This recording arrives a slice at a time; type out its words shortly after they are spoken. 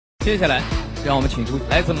接下来，让我们请出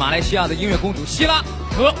来自马来西亚的音乐公主希拉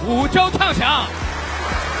和五洲畅想。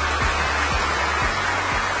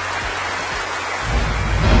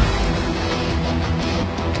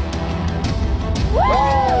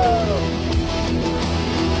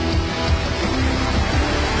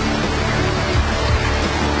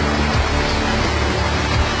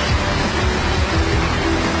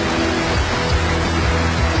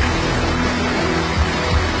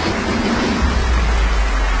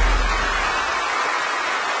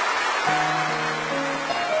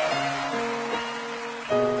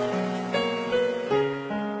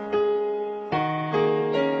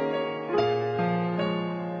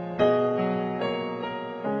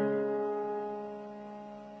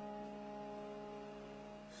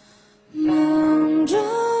梦中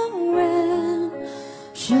人，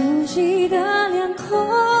熟悉的脸孔，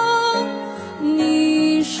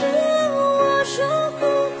你是我守护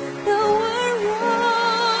的温柔，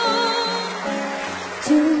就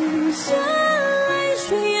像泪水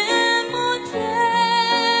淹没天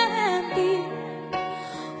地，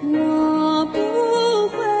我不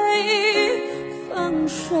会放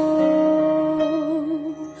手。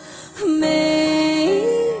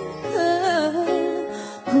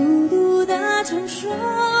承受，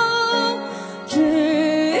指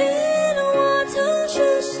引我曾许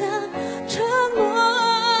下承诺。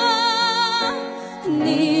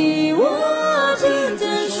你我之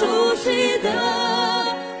间熟悉的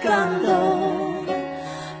感动，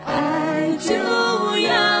爱就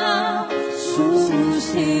要苏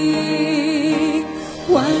醒。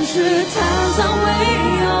万事沧桑唯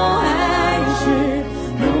有爱是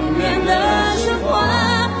永远的神话，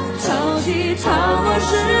潮起潮落始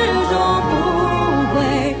终不会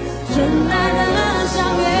真爱的相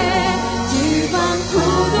约，几番苦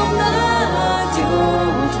痛的纠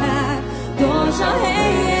缠，多少黑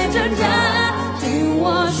夜挣扎，紧握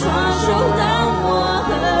双手，当我和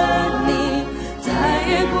你再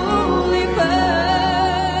也不离分。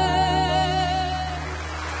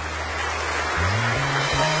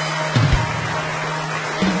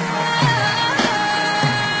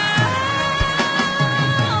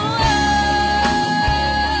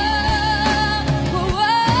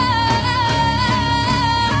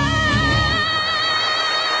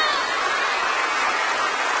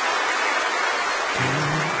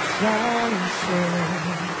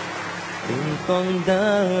冰封的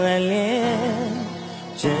爱恋，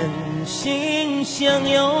真心相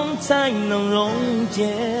拥才能溶解。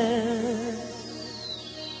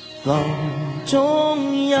风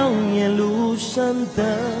中摇曳路上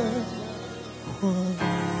的火，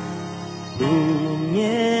不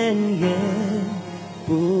灭也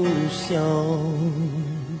不休。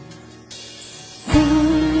等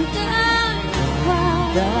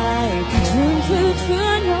待春去春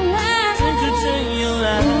又来。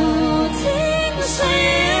不停谁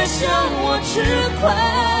也向我痴狂，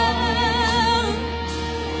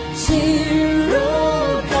心如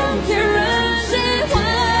钢铁任谁荒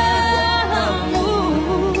芜，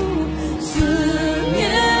思念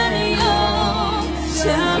永相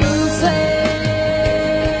随。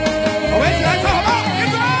我们一起来唱好吧，闭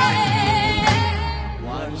嘴！万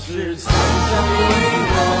事沧桑唯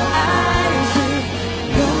有爱是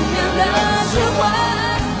永远的神话。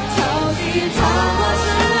潮落始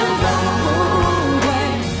终不会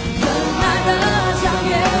真爱的相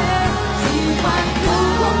约，几番苦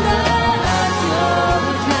痛的纠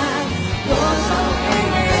缠，多少黑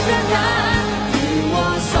夜挣扎，紧握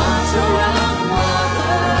双手，让我和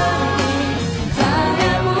你再也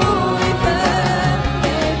不离分。别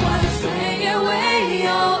管岁月，唯有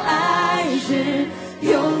爱是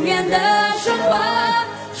永远的神话，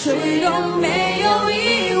谁都没有遗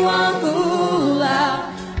忘古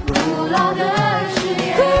老的誓言，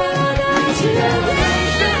你是人类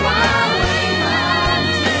神话为满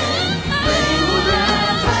天，飞舞的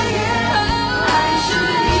彩叶，爱是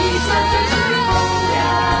一下之风亮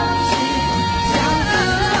起，相思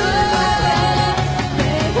快乐。别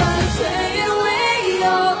管岁月，唯有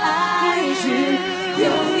爱是永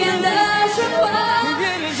远的神话，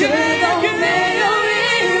谁都没有遗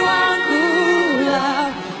忘古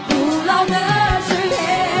老的誓言，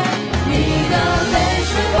你的泪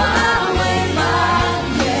水化。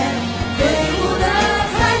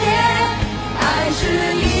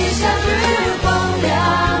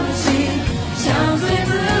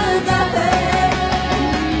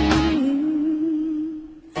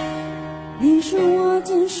你是我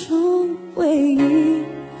今生唯一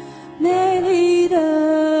美丽的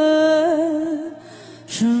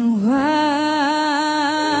神话。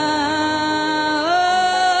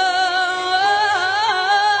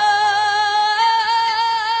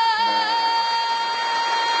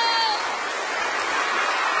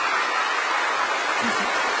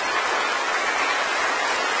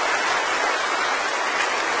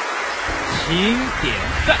请点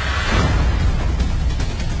赞。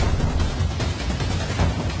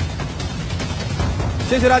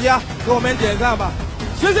谢谢大家，给我们点赞吧！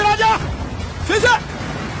谢谢大家，谢谢。加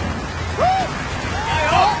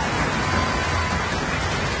油！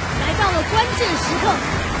来到了关键时刻，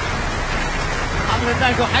他们的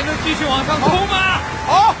战术还能继续往上冲吗？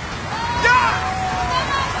好，呀！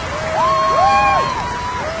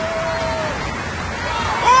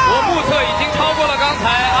我目测已经超过了刚才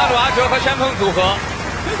阿鲁阿哲和山峰组合。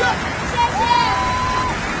谢谢，谢谢。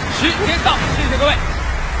时间到，谢谢各位。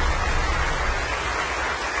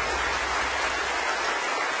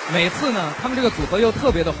每次呢，他们这个组合又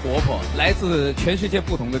特别的活泼，来自全世界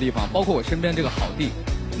不同的地方，包括我身边这个好弟。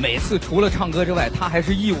每次除了唱歌之外，他还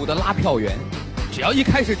是义务的拉票员。只要一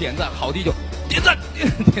开始点赞，好弟就点赞，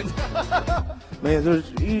点赞。没有，就是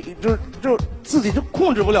自己就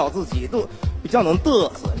控制不了自己，都比较能嘚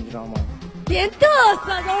瑟，你知道吗？连嘚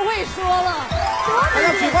瑟都会说了。大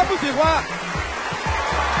家喜欢不喜欢？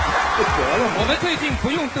不得了，我们最近不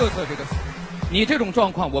用嘚瑟这个词，你这种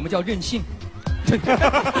状况我们叫任性。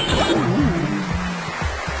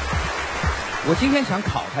我今天想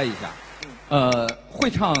考他一下，会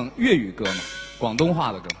唱粤语歌吗？广东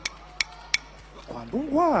话的歌？广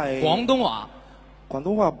东话？广东话？广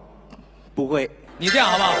东话不会。你这样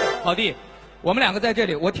好不好，好弟？我们两个在这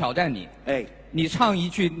里，我挑战你。哎，你唱一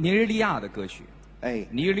句尼日利亚的歌曲。哎，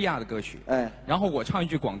尼日利亚的歌曲。哎，然后我唱一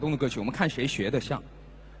句广东的歌曲，我们看谁学得像。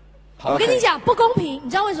我跟你讲不公平，你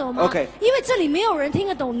知道为什么吗？ OK， 因为这里没有人听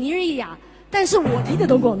得懂尼日利亚。但是我聽得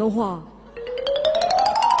懂廣東話，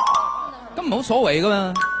咁冇所謂噶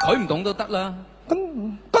嘛，佢唔懂都得啦。跟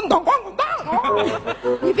懂廣東話。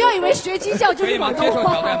你不要以為學雞叫就是廣東話。可以嗎？接受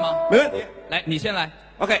挑戰嗎？沒問題。來，你先來。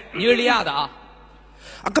OK， 尼日利亞的啊。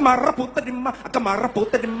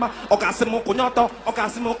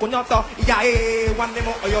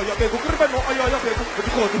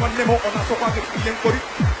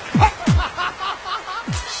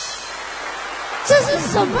这是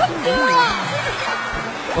什么歌啊？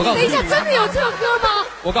我告诉你，等一下，真的有这个歌吗？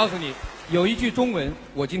我告诉你，有一句中文，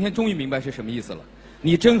我今天终于明白是什么意思了。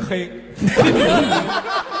你真黑，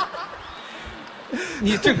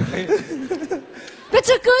你真黑。那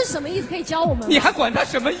这歌是什么意思？可以教我们？你还管它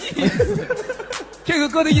什么意思？这个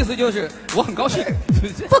歌的意思就是我很高兴。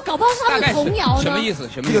不，搞不好是他们童谣呢。什么意思？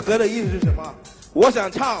什么意思？这个歌的意思是什么？我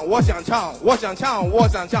想唱，我想唱，我想唱，我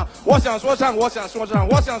想唱，我想说唱，我想说唱，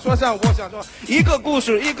我想说唱，我想说，一个故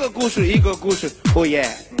事，一个故事，一个故事，哦耶！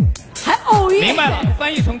还哦耶！明白了，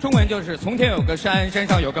翻译成中文就是从前有个山，山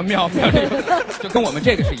上有个庙，庙里有个，就跟我们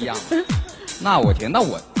这个是一样的。那我天，那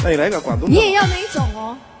你来个广东的。你也要哪一种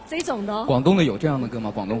哦？这种的。广东的有这样的歌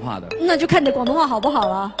吗？广东话的？那就看你的广东话好不好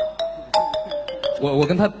了。我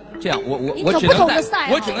跟他这样，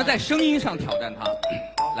我只能在声音上挑战他。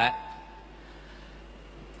来。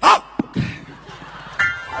好，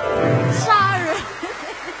杀人！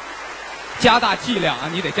加大剂量啊！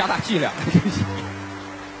你得加大剂量，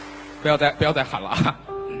不要再喊了啊！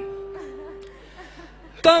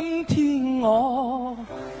今天我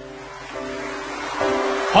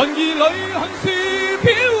寒意里很是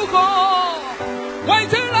飘過，為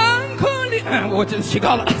這冷酷烈，我真起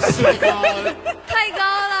高了，太高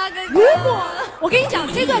了！如果我跟你讲，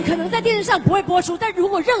这段可能在电视上不会播出，但如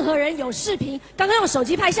果任何人有视频，刚刚用手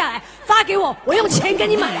机拍下来发给我，我用钱跟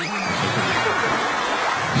你买。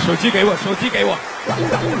手机给我，手机给我。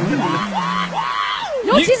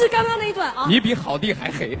尤其是刚刚那一段啊，你比好弟还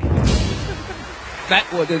黑。来，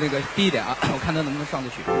我的那个低一点啊，我看他能不能上得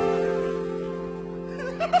去。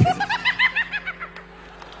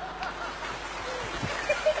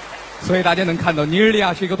所以大家能看到尼日利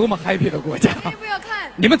亚是一个多么 happy 的国家。不要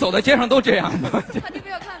看，你们走在街上都这样吗？你不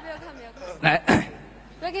要看，不要看，不要看。来，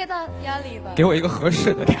不要给他压力吧。给我一个合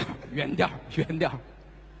适的调，原调，原调。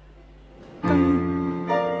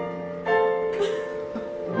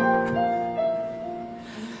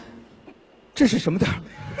这是什么调？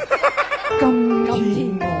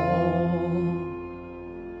今天我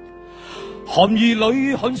寒意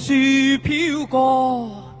里很是飄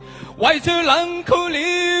過。為這冷酷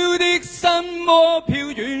了的心魔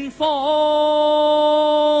飄遠方。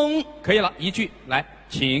可以了，一句來，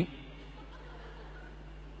請。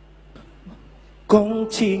講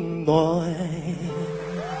情愛，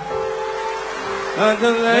看着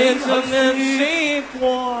淚怎能熄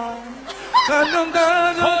火，看着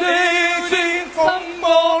那種對情風魔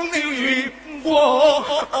了雨過。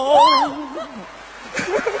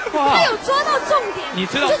他有抓到重點，你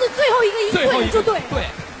知道，就是最後一個音對就對。對。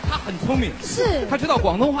他很聪明，是他知道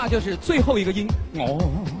广东话就是最后一个音，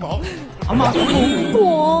阿妈，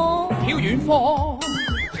我飘远方，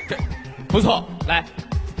这不错，来，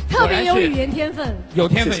特别有语言天分，有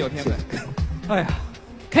天分，有天分。哎呀，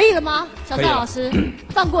可以了吗？小赵老师，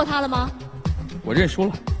放过他了吗？我认输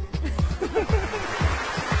了。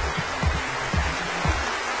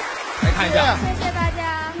来看一下，谢谢大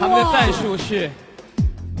家。他们的赞数是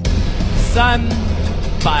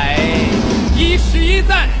311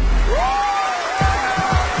赞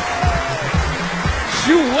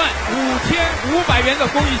，155500元的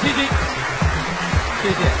公益基金，谢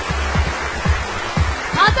谢。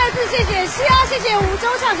好，再次谢谢西安，谢谢5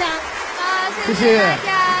周畅想，好，谢谢大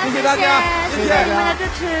家，谢谢大家，谢谢你们的支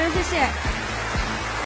持，谢谢。